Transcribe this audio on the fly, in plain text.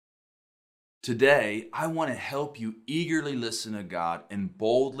Today, I want to help you eagerly listen to God and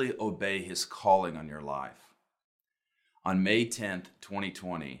boldly obey His calling on your life. On May 10th,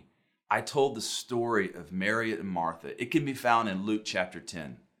 2020, I told the story of Mary and Martha. It can be found in Luke chapter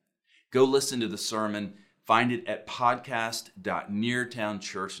 10. Go listen to the sermon. Find it at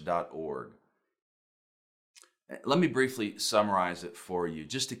podcast.neartownchurch.org. Let me briefly summarize it for you,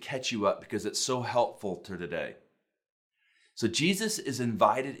 just to catch you up because it's so helpful to today. So Jesus is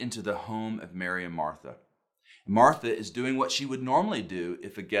invited into the home of Mary and Martha. Martha is doing what she would normally do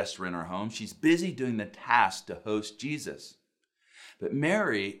if a guest were in her home. She's busy doing the task to host Jesus. But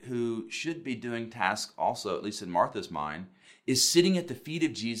Mary, who should be doing tasks also, at least in Martha's mind, is sitting at the feet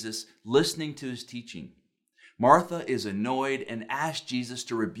of Jesus, listening to his teaching. Martha is annoyed and asks Jesus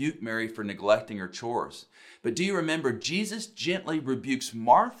to rebuke Mary for neglecting her chores. But do you remember, Jesus gently rebukes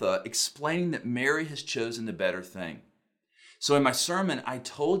Martha, explaining that Mary has chosen the better thing. So in my sermon, I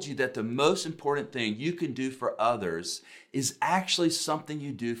told you that the most important thing you can do for others is actually something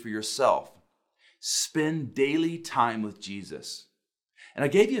you do for yourself. Spend daily time with Jesus. And I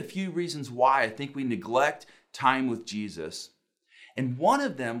gave you a few reasons why I think we neglect time with Jesus. And one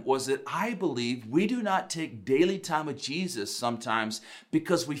of them was that I believe we do not take daily time with Jesus sometimes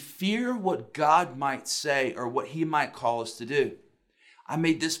because we fear what God might say or what he might call us to do. I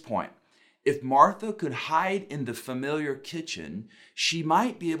made this point. If Martha could hide in the familiar kitchen, she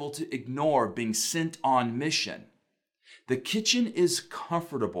might be able to ignore being sent on mission. The kitchen is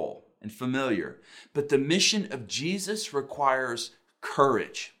comfortable and familiar, but the mission of Jesus requires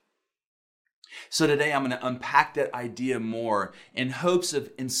courage. So today I'm going to unpack that idea more in hopes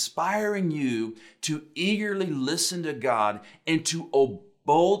of inspiring you to eagerly listen to God and to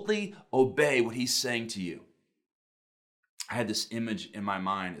boldly obey what he's saying to you. I had this image in my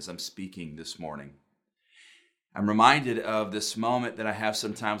mind as I'm speaking this morning. I'm reminded of this moment that I have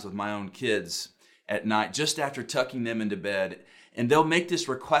sometimes with my own kids at night, just after tucking them into bed. And they'll make this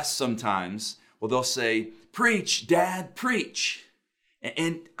request sometimes. Well, they'll say, "Preach, Dad, preach."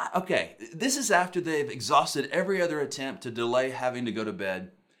 And okay, this is after they've exhausted every other attempt to delay having to go to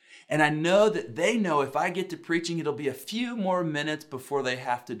bed. And I know that they know if I get to preaching, it'll be a few more minutes before they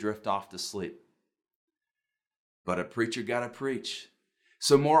have to drift off to sleep. But a preacher got to preach.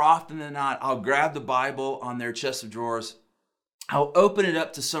 So more often than not, I'll grab the Bible on their chest of drawers. I'll open it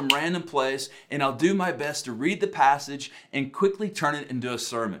up to some random place and I'll do my best to read the passage and quickly turn it into a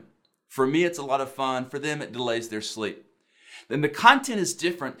sermon. For me, it's a lot of fun. For them, it delays their sleep. Then the content is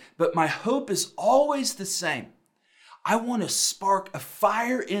different, but my hope is always the same. I want to spark a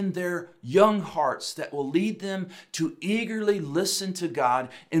fire in their young hearts that will lead them to eagerly listen to God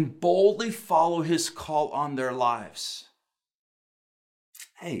and boldly follow his call on their lives.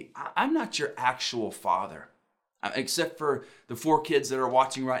 Hey, I'm not your actual father, except for the 4 kids that are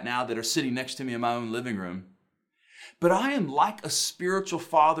watching right now that are sitting next to me in my own living room. But I am like a spiritual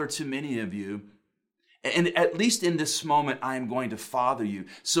father to many of you. And at least in this moment, I am going to father you.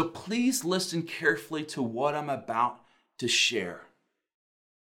 So please listen carefully to what I'm about to share.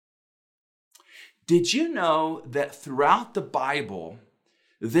 Did you know that throughout the Bible,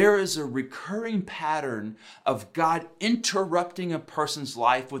 there is a recurring pattern of God interrupting a person's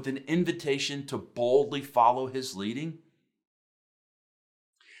life with an invitation to boldly follow his leading?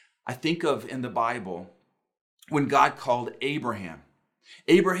 I think of in the Bible when God called Abraham.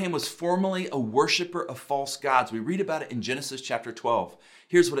 Abraham was formerly a worshiper of false gods. We read about it in Genesis chapter 12.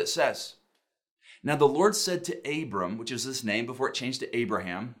 Here's what it says. Now the Lord said to Abram, which is his name before it changed to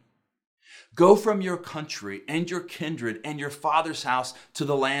Abraham, "Go from your country and your kindred and your father's house to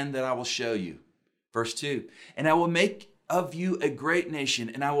the land that I will show you." Verse 2, "And I will make of you a great nation,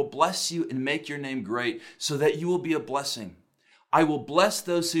 and I will bless you and make your name great, so that you will be a blessing. I will bless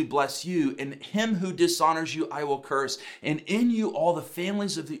those who bless you, and him who dishonors you I will curse. And in you all the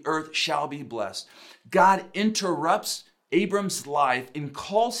families of the earth shall be blessed." God interrupts Abram's life and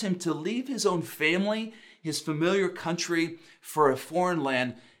calls him to leave his own family, his familiar country, for a foreign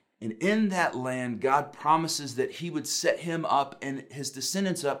land. And in that land, God promises that he would set him up and his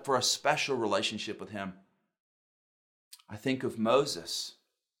descendants up for a special relationship with him. I think of Moses.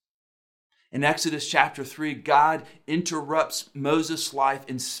 In Exodus chapter 3, God interrupts Moses' life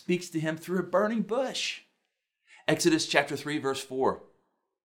and speaks to him through a burning bush. Exodus chapter 3, verse 4.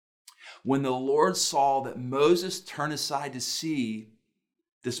 When the Lord saw that Moses turned aside to see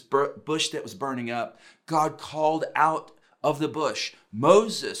this bush that was burning up, God called out of the bush,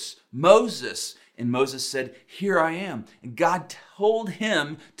 "Moses, Moses." And Moses said, "Here I am." And God told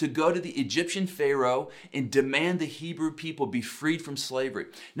him to go to the Egyptian Pharaoh and demand the Hebrew people be freed from slavery.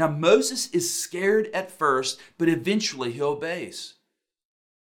 Now Moses is scared at first, but eventually he obeys.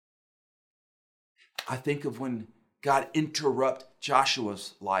 I think of when God interrupted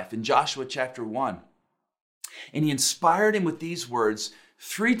Joshua's life in Joshua chapter 1. And he inspired him with these words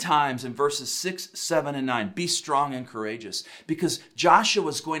 3 times in verses 6, 7, and 9. Be strong and courageous. Because Joshua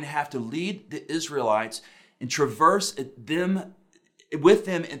was going to have to lead the Israelites and traverse with them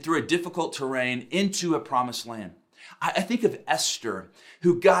and through a difficult terrain into a promised land. I think of Esther,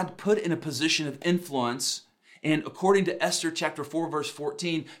 who God put in a position of influence, and according to Esther chapter 4, verse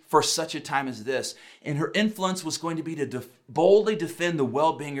 14, for such a time as this. And her influence was going to be to boldly defend the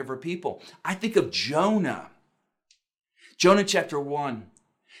well-being of her people. I think of Jonah. Jonah chapter 1.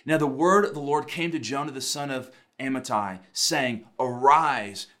 Now the word of the Lord came to Jonah the son of Amittai, saying,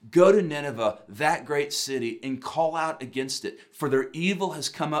 Arise, go to Nineveh, that great city, and call out against it, for their evil has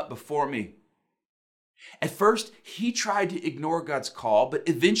come up before me. At first, he tried to ignore God's call, but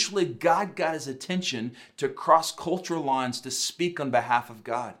eventually God got his attention to cross cultural lines to speak on behalf of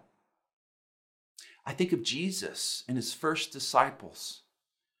God. I think of Jesus and his first disciples.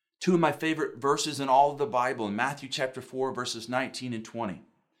 2 of my favorite verses in all of the Bible, in Matthew chapter 4, verses 19 and 20,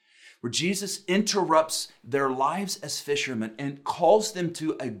 where Jesus interrupts their lives as fishermen and calls them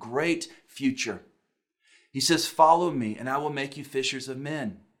to a great future. He says, Follow me, and I will make you fishers of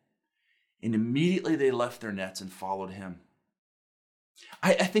men. And immediately they left their nets and followed him.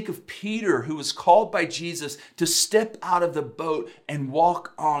 I think of Peter, who was called by Jesus to step out of the boat and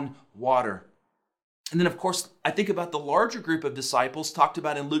walk on water. And then, of course, I think about the larger group of disciples talked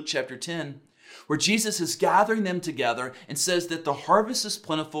about in Luke chapter 10, where Jesus is gathering them together and says that the harvest is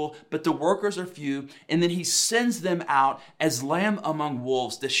plentiful, but the workers are few. And then he sends them out as lamb among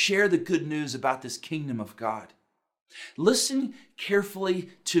wolves to share the good news about this kingdom of God. Listen carefully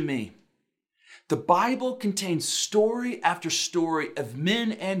to me. The Bible contains story after story of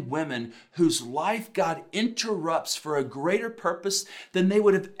men and women whose life God interrupts for a greater purpose than they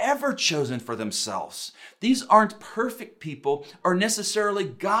would have ever chosen for themselves. These aren't perfect people or necessarily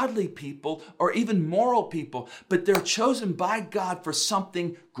godly people or even moral people, but they're chosen by God for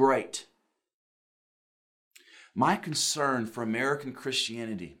something great. My concern for American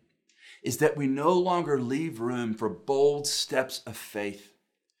Christianity is that we no longer leave room for bold steps of faith.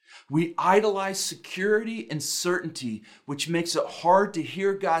 We idolize security and certainty, which makes it hard to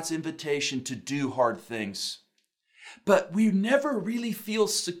hear God's invitation to do hard things. But we never really feel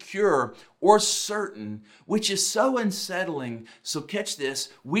secure or certain, which is so unsettling. So catch this,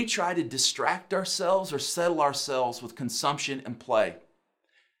 we try to distract ourselves or settle ourselves with consumption and play.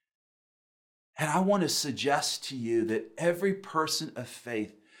 And I want to suggest to you that every person of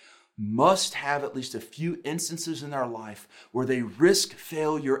faith must have at least a few instances in their life where they risk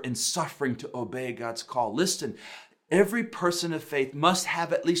failure and suffering to obey God's call. Listen, every person of faith must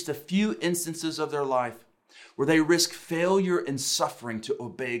have at least a few instances of their life where they risk failure and suffering to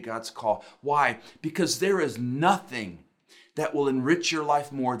obey God's call. Why? Because there is nothing that will enrich your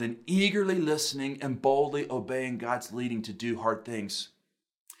life more than eagerly listening and boldly obeying God's leading to do hard things.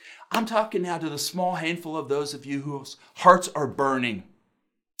 I'm talking now to the small handful of those of you whose hearts are burning.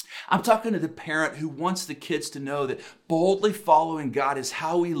 I'm talking to the parent who wants the kids to know that boldly following God is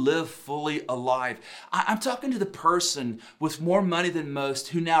how we live fully alive. I'm talking to the person with more money than most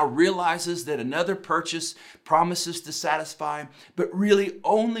who now realizes that another purchase promises to satisfy, but really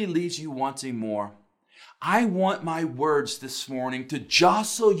only leaves you wanting more. I want my words this morning to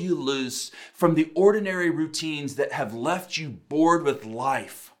jostle you loose from the ordinary routines that have left you bored with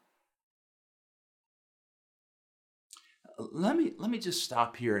life. Let me just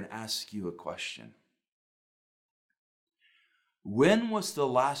stop here and ask you a question. When was the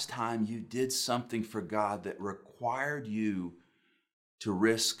last time you did something for God that required you to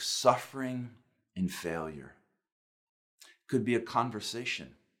risk suffering and failure? Could be a conversation.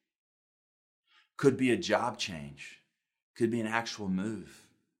 Could be a job change. Could be an actual move.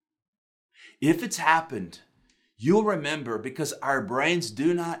 If it's happened, you'll remember, because our brains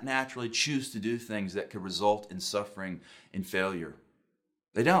do not naturally choose to do things that could result in suffering and failure.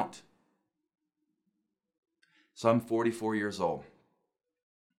 They don't. So I'm 44 years old.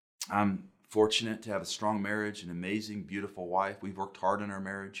 I'm fortunate to have a strong marriage, an amazing, beautiful wife. We've worked hard on our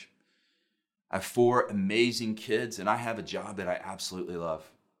marriage. I have 4 amazing kids, and I have a job that I absolutely love.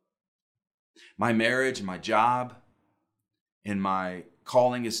 My marriage and my job and my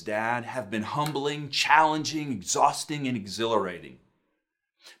calling as dad have been humbling, challenging, exhausting, and exhilarating.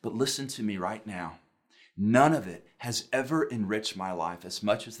 But listen to me right now. None of it has ever enriched my life as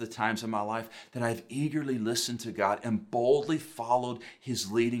much as the times in my life that I've eagerly listened to God and boldly followed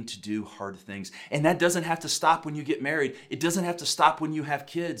his leading to do hard things. And that doesn't have to stop when you get married. It doesn't have to stop when you have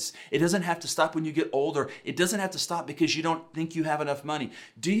kids. It doesn't have to stop when you get older. It doesn't have to stop because you don't think you have enough money.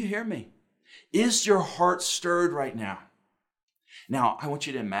 Do you hear me? Is your heart stirred right now? Now, I want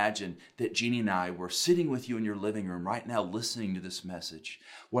you to imagine that Jeannie and I were sitting with you in your living room right now listening to this message.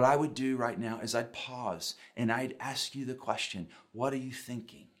 What I would do right now is I'd pause and I'd ask you the question, what are you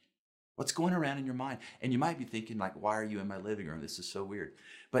thinking? What's going around in your mind? And you might be thinking like, why are you in my living room? This is so weird.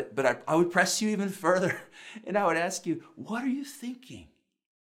 But I would press you even further and I would ask you, what are you thinking?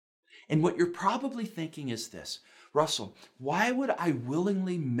 And what you're probably thinking is this, Russell, why would I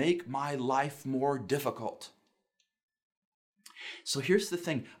willingly make my life more difficult? So here's the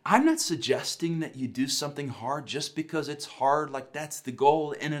thing. I'm not suggesting that you do something hard just because it's hard, like that's the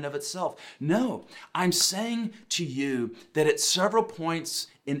goal in and of itself. No, I'm saying to you that at several points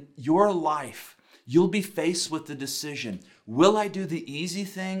in your life, you'll be faced with the decision, will I do the easy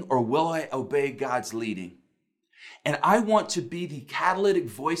thing or will I obey God's leading? And I want to be the catalytic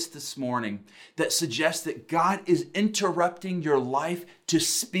voice this morning that suggests that God is interrupting your life to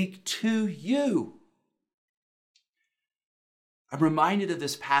speak to you. I'm reminded of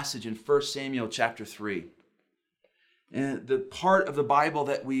this passage in 1 Samuel chapter 3. And the part of the Bible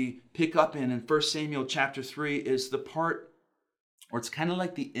that we pick up in 1 Samuel chapter 3 is the part where it's kind of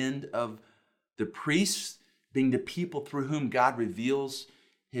like the end of the priests being the people through whom God reveals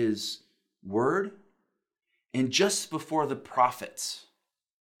his word. And just before the prophets,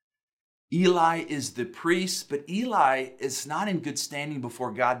 Eli is the priest, but Eli is not in good standing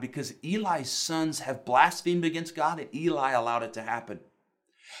before God because Eli's sons have blasphemed against God and Eli allowed it to happen.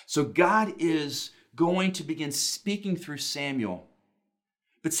 So God is going to begin speaking through Samuel.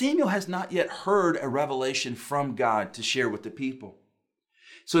 But Samuel has not yet heard a revelation from God to share with the people.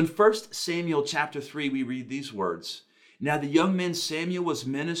 So in 1 Samuel chapter 3, we read these words. Now the young man Samuel was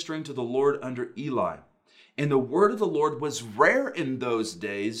ministering to the Lord under Eli. And the word of the Lord was rare in those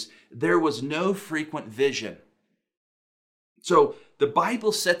days. There was no frequent vision. So the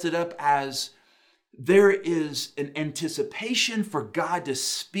Bible sets it up as there is an anticipation for God to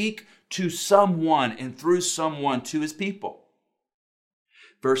speak to someone and through someone to his people.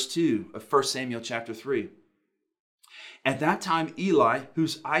 Verse 2 of 1 Samuel chapter 3. At that time, Eli,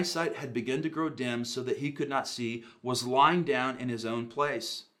 whose eyesight had begun to grow dim so that he could not see, was lying down in his own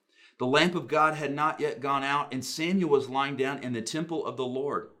place. The lamp of God had not yet gone out, and Samuel was lying down in the temple of the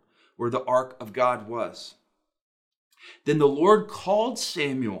Lord, where the ark of God was. Then the Lord called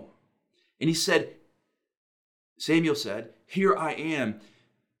Samuel, and Samuel said, "Here I am."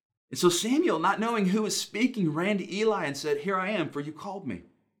 And so Samuel, not knowing who was speaking, ran to Eli and said, "Here I am, for you called me."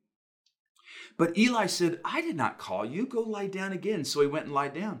 But Eli said, "I did not call you. Go lie down again." So he went and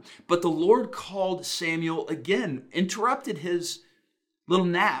lied down. But the Lord called Samuel again, interrupted his little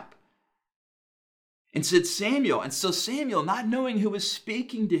nap, and said, "Samuel." And so Samuel, not knowing who was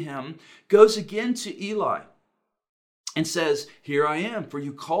speaking to him, goes again to Eli and says, "Here I am, for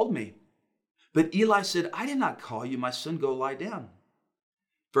you called me." But Eli said, "I did not call you, my son, go lie down."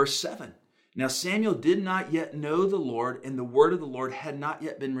 Verse 7. Now Samuel did not yet know the Lord, and the word of the Lord had not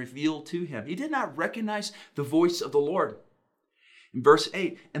yet been revealed to him. He did not recognize the voice of the Lord. In verse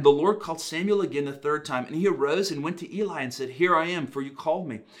 8, and the Lord called Samuel again the third time, and he arose and went to Eli and said, "Here I am, for you called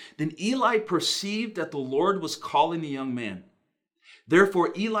me." Then Eli perceived that the Lord was calling the young man.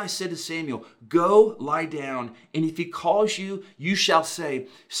 Therefore Eli said to Samuel, "Go lie down, and if he calls you, you shall say,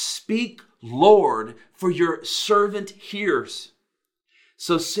 'Speak, Lord, for your servant hears.'"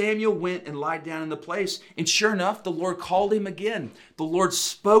 So Samuel went and lied down in the place, and sure enough, the Lord called him again. The Lord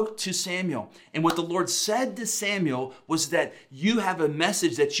spoke to Samuel, and what the Lord said to Samuel was that you have a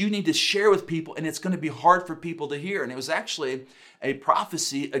message that you need to share with people, and it's going to be hard for people to hear. And it was actually a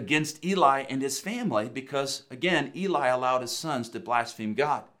prophecy against Eli and his family because, again, Eli allowed his sons to blaspheme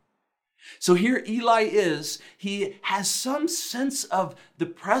God. So here Eli is, he has some sense of the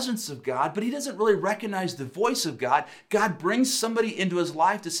presence of God, but he doesn't really recognize the voice of God. God brings somebody into his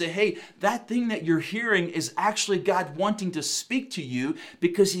life to say, hey, that thing that you're hearing is actually God wanting to speak to you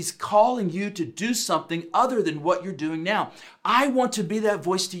because he's calling you to do something other than what you're doing now. I want to be that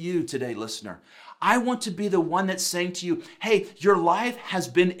voice to you today, listener. I want to be the one that's saying to you, hey, your life has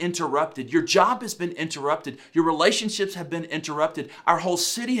been interrupted. Your job has been interrupted. Your relationships have been interrupted. Our whole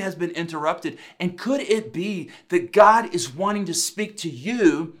city has been interrupted. And could it be that God is wanting to speak to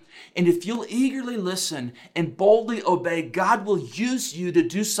you? And if you'll eagerly listen and boldly obey, God will use you to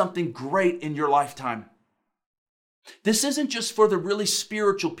do something great in your lifetime. This isn't just for the really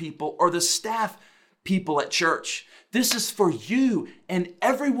spiritual people or the staff people at church. This is for you and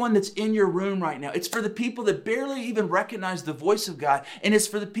everyone that's in your room right now. It's for the people that barely even recognize the voice of God. And it's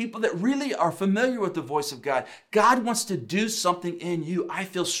for the people that really are familiar with the voice of God. God wants to do something in you, I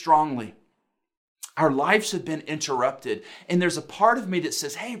feel strongly. Our lives have been interrupted. And there's a part of me that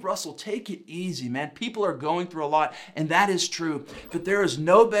says, hey, Russell, take it easy, man. People are going through a lot. And that is true. But there is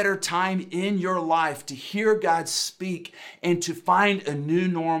no better time in your life to hear God speak and to find a new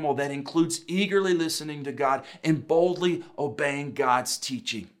normal that includes eagerly listening to God and boldly obeying God's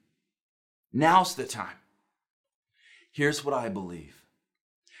teaching. Now's the time. Here's what I believe.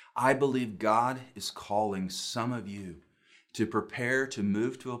 I believe God is calling some of you to prepare to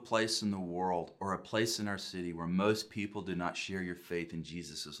move to a place in the world or a place in our city where most people do not share your faith in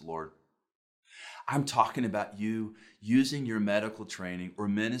Jesus as Lord. I'm talking about you using your medical training or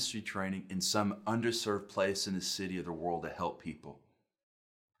ministry training in some underserved place in the city or the world to help people.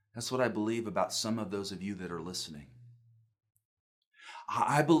 That's what I believe about some of those of you that are listening.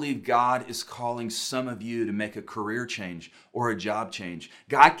 I believe God is calling some of you to make a career change or a job change.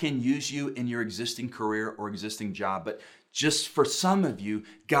 God can use you in your existing career or existing job, but just for some of you,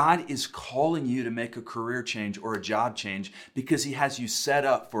 God is calling you to make a career change or a job change because He has you set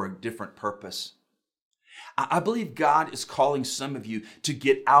up for a different purpose. I believe God is calling some of you to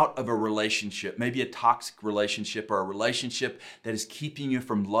get out of a relationship, maybe a toxic relationship or a relationship that is keeping you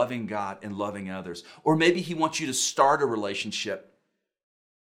from loving God and loving others. Or maybe He wants you to start a relationship.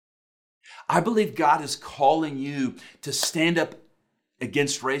 I believe God is calling you to stand up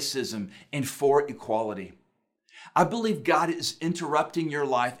against racism and for equality. I believe God is interrupting your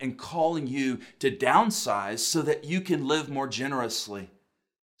life and calling you to downsize so that you can live more generously.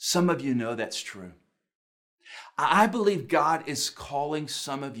 Some of you know that's true. I believe God is calling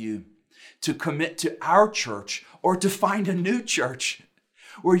some of you to commit to our church or to find a new church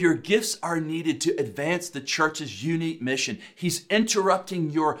where your gifts are needed to advance the church's unique mission. He's interrupting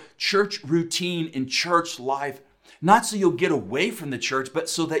your church routine and church life, not so you'll get away from the church, but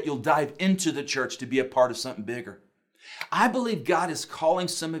so that you'll dive into the church to be a part of something bigger. I believe God is calling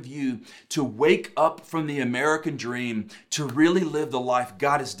some of you to wake up from the American dream to really live the life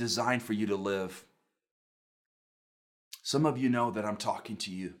God has designed for you to live. Some of you know that I'm talking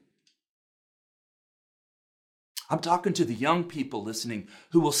to you. I'm talking to the young people listening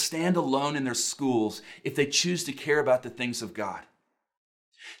who will stand alone in their schools if they choose to care about the things of God.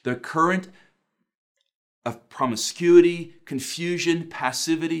 The current of promiscuity, confusion,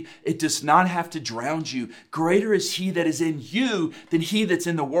 passivity, it does not have to drown you. Greater is He that is in you than he that's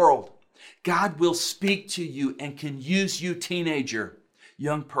in the world. God will speak to you and can use you, teenager,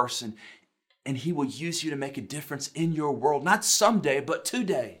 young person, and He will use you to make a difference in your world, not someday, but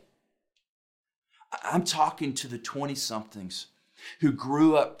today. I'm talking to the 20-somethings who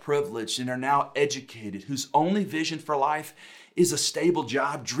grew up privileged and are now educated, whose only vision for life is a stable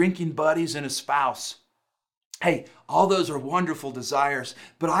job, drinking buddies, and a spouse. Hey, all those are wonderful desires,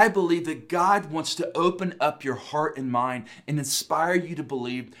 but I believe that God wants to open up your heart and mind and inspire you to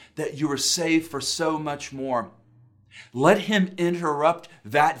believe that you are saved for so much more. Let Him interrupt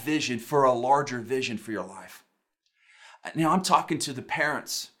that vision for a larger vision for your life. Now, I'm talking to the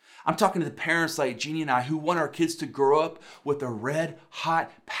parents. I'm talking to the parents like Jeannie and I who want our kids to grow up with a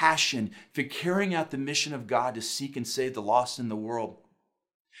red-hot passion for carrying out the mission of God to seek and save the lost in the world.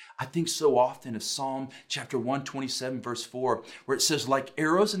 I think so often of Psalm chapter 127, verse 4, where it says, like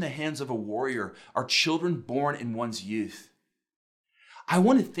arrows in the hands of a warrior are children born in one's youth. I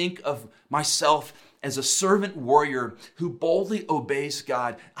want to think of myself as a servant warrior who boldly obeys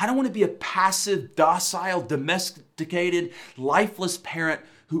God. I don't want to be a passive, docile, domesticated, lifeless parent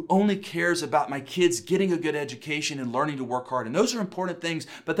who only cares about my kids getting a good education and learning to work hard. And those are important things,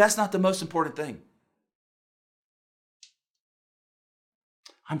 but that's not the most important thing.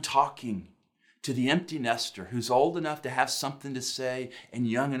 I'm talking to the empty nester who's old enough to have something to say and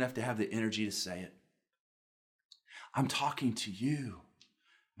young enough to have the energy to say it. I'm talking to you,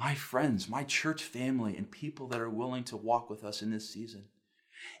 my friends, my church family, and people that are willing to walk with us in this season,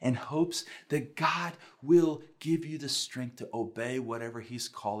 in hopes that God will give you the strength to obey whatever He's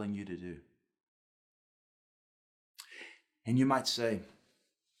calling you to do. And you might say,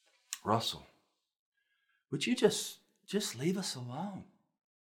 Russell, would you just leave us alone?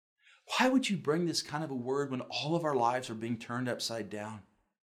 Why would you bring this kind of a word when all of our lives are being turned upside down?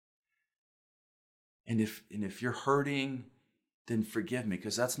 And if you're hurting, then forgive me,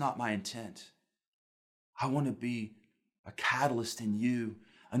 because that's not my intent. I want to be a catalyst in you,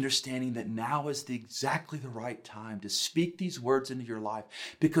 understanding that now is exactly the right time to speak these words into your life,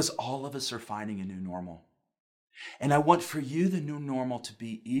 because all of us are finding a new normal. And I want for you, the new normal, to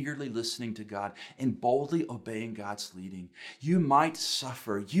be eagerly listening to God and boldly obeying God's leading. You might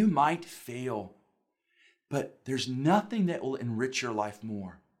suffer, you might fail, but there's nothing that will enrich your life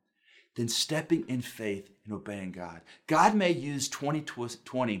more than stepping in faith and obeying God. God may use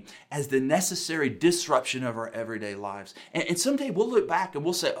 2020 as the necessary disruption of our everyday lives. And someday we'll look back and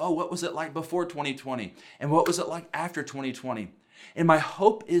we'll say, oh, what was it like before 2020? And what was it like after 2020? And my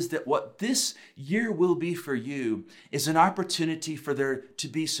hope is that what this year will be for you is an opportunity for there to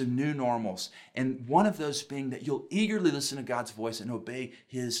be some new normals. And one of those being that you'll eagerly listen to God's voice and obey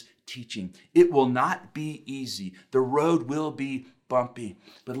his teaching. It will not be easy. The road will be bumpy.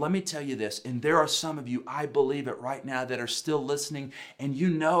 But let me tell you this, and there are some of you, I believe it right now, that are still listening, and you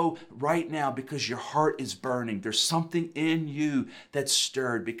know right now because your heart is burning. There's something in you that's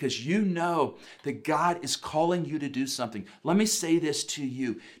stirred because you know that God is calling you to do something. Let me say this to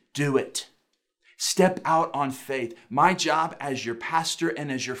you. Do it. Step out on faith. My job as your pastor and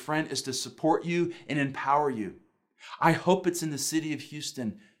as your friend is to support you and empower you. I hope it's in the city of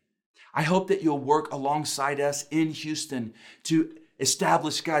Houston. I hope that you'll work alongside us in Houston to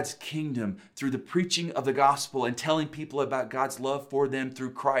establish God's kingdom through the preaching of the gospel and telling people about God's love for them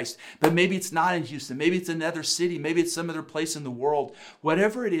through Christ. But maybe it's not in Houston. Maybe it's another city. Maybe it's some other place in the world.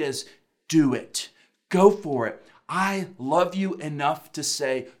 Whatever it is, do it. Go for it. I love you enough to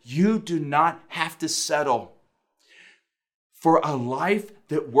say you do not have to settle for a life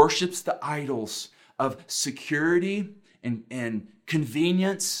that worships the idols of security and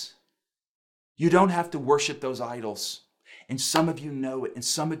convenience. You don't have to worship those idols. And some of you know it. And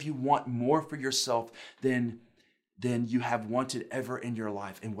some of you want more for yourself than you have wanted ever in your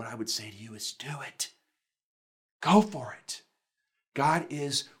life. And what I would say to you is do it. Go for it. God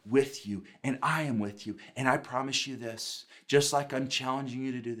is with you and I am with you. And I promise you this, just like I'm challenging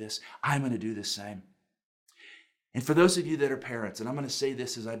you to do this, I'm going to do the same. And for those of you that are parents, and I'm going to say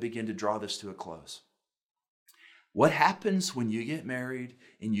this as I begin to draw this to a close. What happens when you get married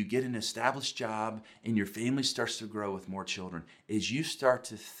and you get an established job and your family starts to grow with more children is you start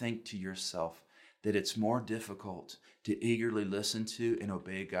to think to yourself that it's more difficult to eagerly listen to and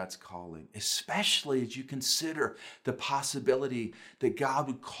obey God's calling, especially as you consider the possibility that God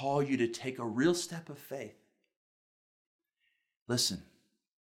would call you to take a real step of faith. Listen,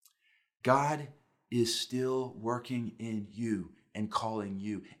 God is still working in you and calling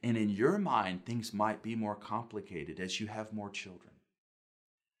you. And in your mind, things might be more complicated as you have more children.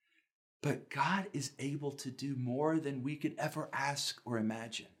 But God is able to do more than we could ever ask or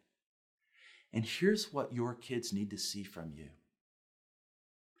imagine. And here's what your kids need to see from you.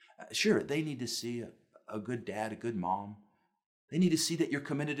 Sure, they need to see a good dad, a good mom. They need to see that you're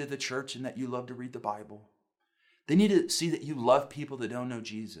committed to the church and that you love to read the Bible. They need to see that you love people that don't know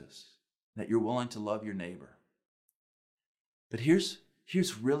Jesus, that you're willing to love your neighbor. But here's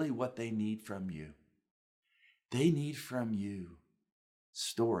really what they need from you. They need from you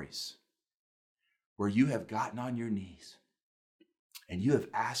stories where you have gotten on your knees and you have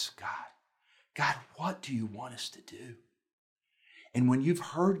asked God, what do you want us to do? And when you've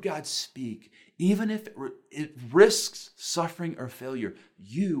heard God speak, even if it risks suffering or failure,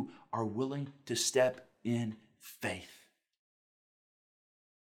 you are willing to step in faith.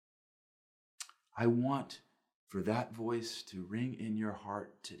 I want for that voice to ring in your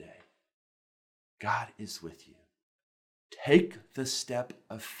heart today. God is with you. Take the step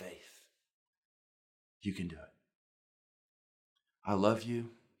of faith. You can do it. I love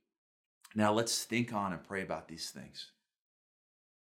you. Now let's think on and pray about these things.